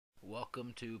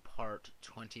welcome to part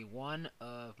 21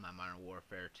 of my Modern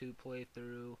Warfare 2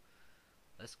 playthrough.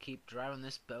 Let's keep driving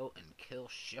this boat and kill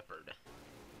Shepard.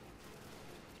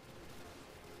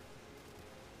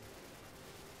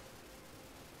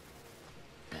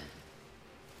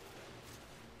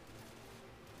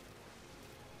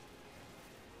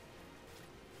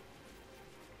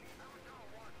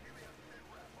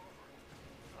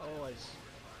 Oh, I just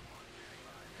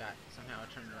got somehow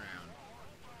turned around.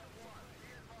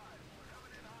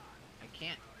 I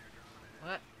can't.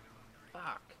 What?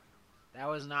 Fuck. That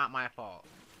was not my fault.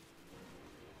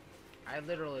 I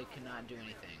literally could not do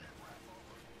anything.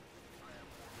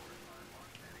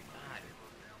 God.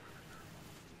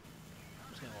 I'm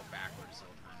just gonna go backwards the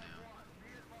whole time now.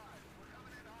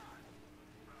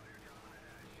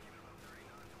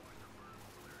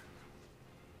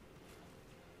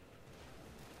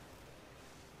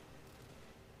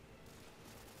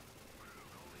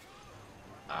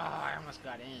 Oh, I almost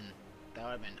got in. That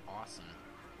would have been awesome.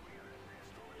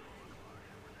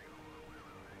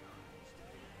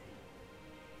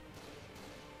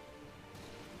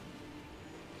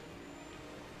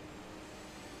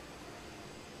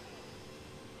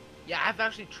 Yeah, I've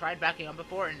actually tried backing up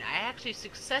before, and I actually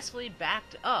successfully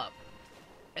backed up.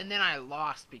 And then I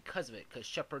lost because of it, because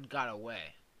Shepard got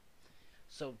away.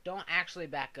 So don't actually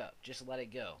back up, just let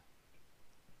it go.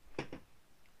 And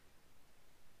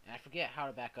I forget how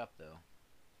to back up, though.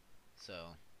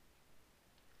 So...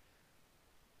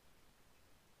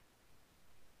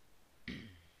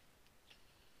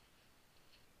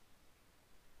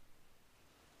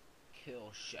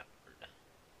 kill Shepard.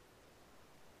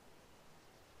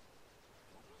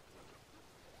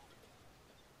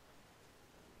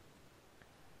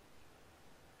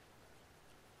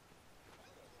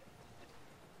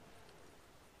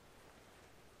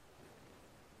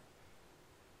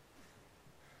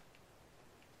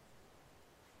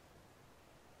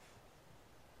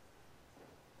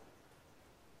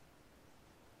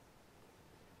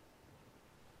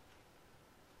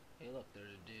 Hey, look, there's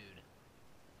a dude.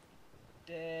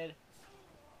 Dead.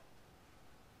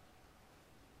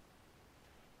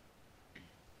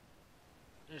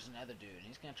 There's another dude, and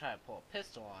he's gonna try to pull a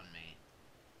pistol on me.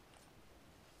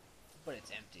 But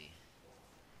it's empty.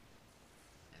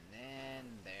 And then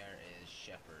there is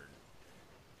Shepard.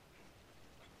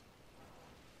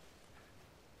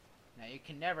 Now, you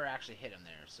can never actually hit him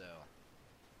there, so...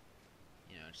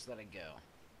 you know, just let it go.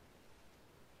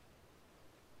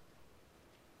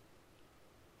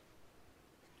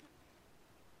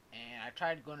 And I've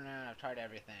tried going around, I've tried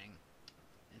everything.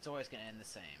 It's always gonna end the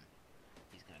same.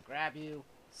 He's gonna grab you,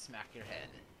 smack your head.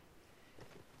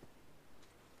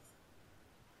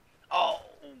 Oh,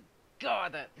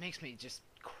 God, that makes me just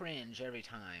cringe every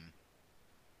time.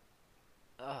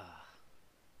 Ugh. 5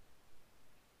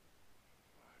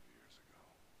 years ago,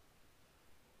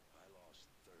 I lost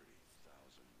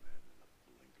 30,000 men in the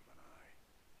blink of an eye.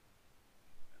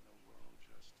 And the world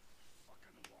just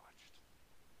fucking watched.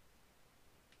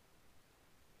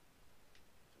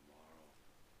 Tomorrow,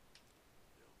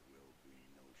 there will be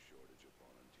no shortage of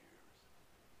volunteers.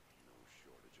 No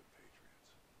shortage of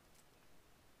patriots.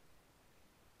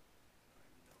 I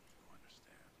know you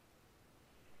understand.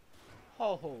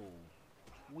 Ho ho.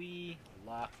 We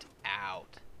lucked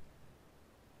out.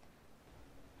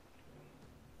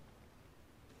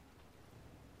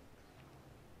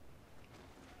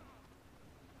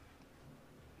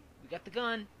 We got the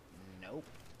gun. Nope.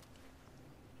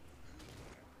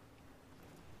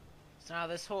 So now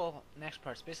this whole next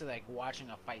part's basically like watching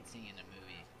a fight scene in a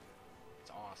movie.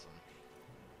 It's awesome.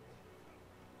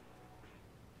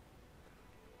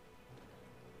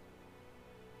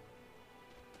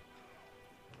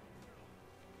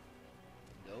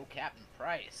 Go Captain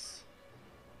Price.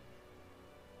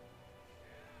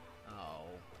 Oh.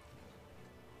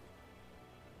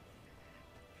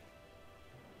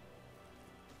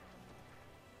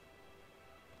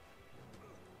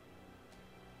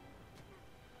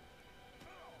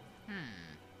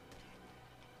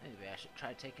 Maybe I should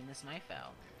try taking this knife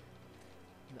out.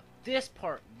 No, this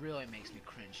part really makes me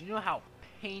cringe. You know how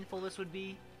painful this would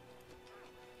be?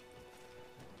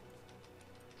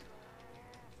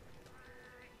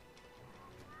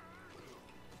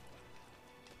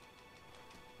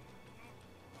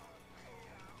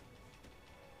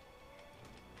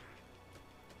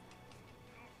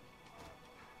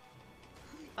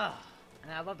 Ugh.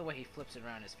 And I love the way he flips it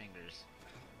around his fingers.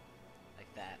 Like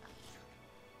that.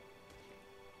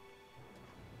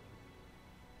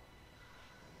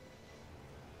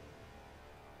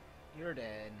 You're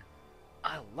dead.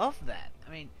 I love that.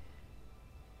 I mean,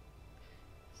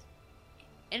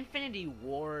 Infinity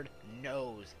Ward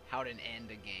knows how to end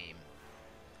a game.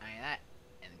 I mean, that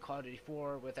in Call of Duty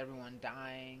 4 with everyone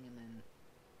dying, and then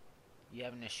you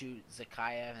having to shoot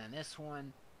Zakhaev, and then this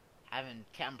one, having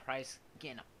Captain Price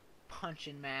getting a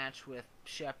punching match with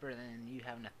Shepard, and then you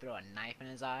having to throw a knife in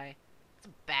his eye. It's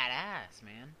badass,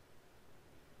 man.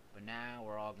 But now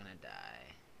we're all gonna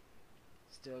die.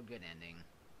 Still a good ending.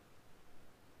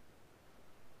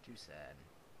 Too sad.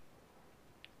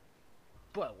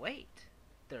 But wait,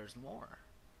 there's more.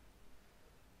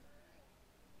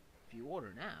 If you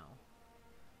order now,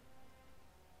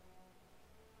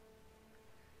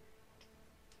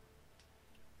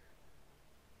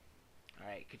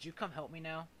 alright, could you come help me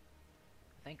now?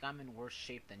 I think I'm in worse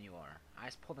shape than you are. I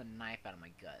just pulled a knife out of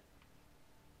my gut.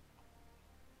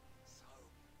 Soap.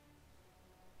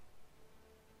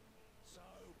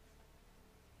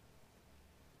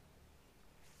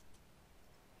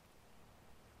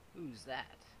 Who's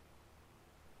that?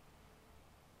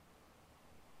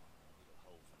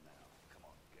 Hold for now. Come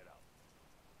on, get up.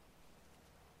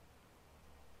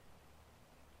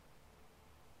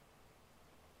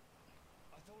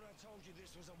 I thought I told you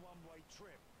this was a one-way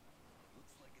trip.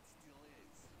 Looks like it still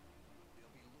is.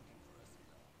 They'll be looking for us, you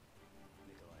know.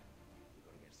 Nikolai, we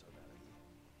gotta get Soap out of here.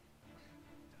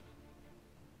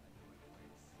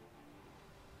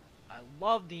 I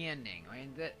love the ending. I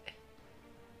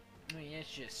mean,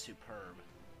 it's just superb.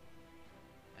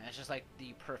 And it's just like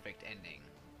the perfect ending.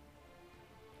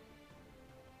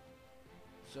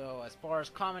 So, as far as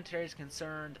commentary is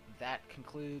concerned, that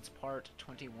concludes part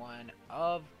 21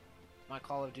 of my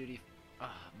Call of Duty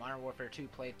Modern Warfare 2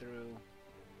 playthrough.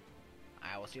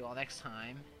 I will see you all next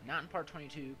time. Not in part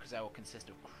 22, because that will consist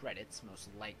of credits, most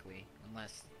likely.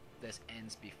 Unless this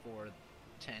ends before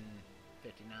 10:59.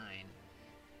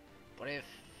 But if...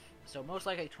 So, most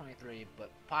likely 23,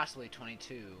 but possibly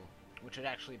 22. Which would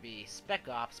actually be Spec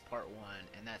Ops Part 1.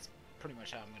 And that's pretty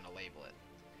much how I'm going to label it.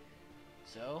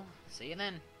 So, see you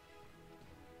then.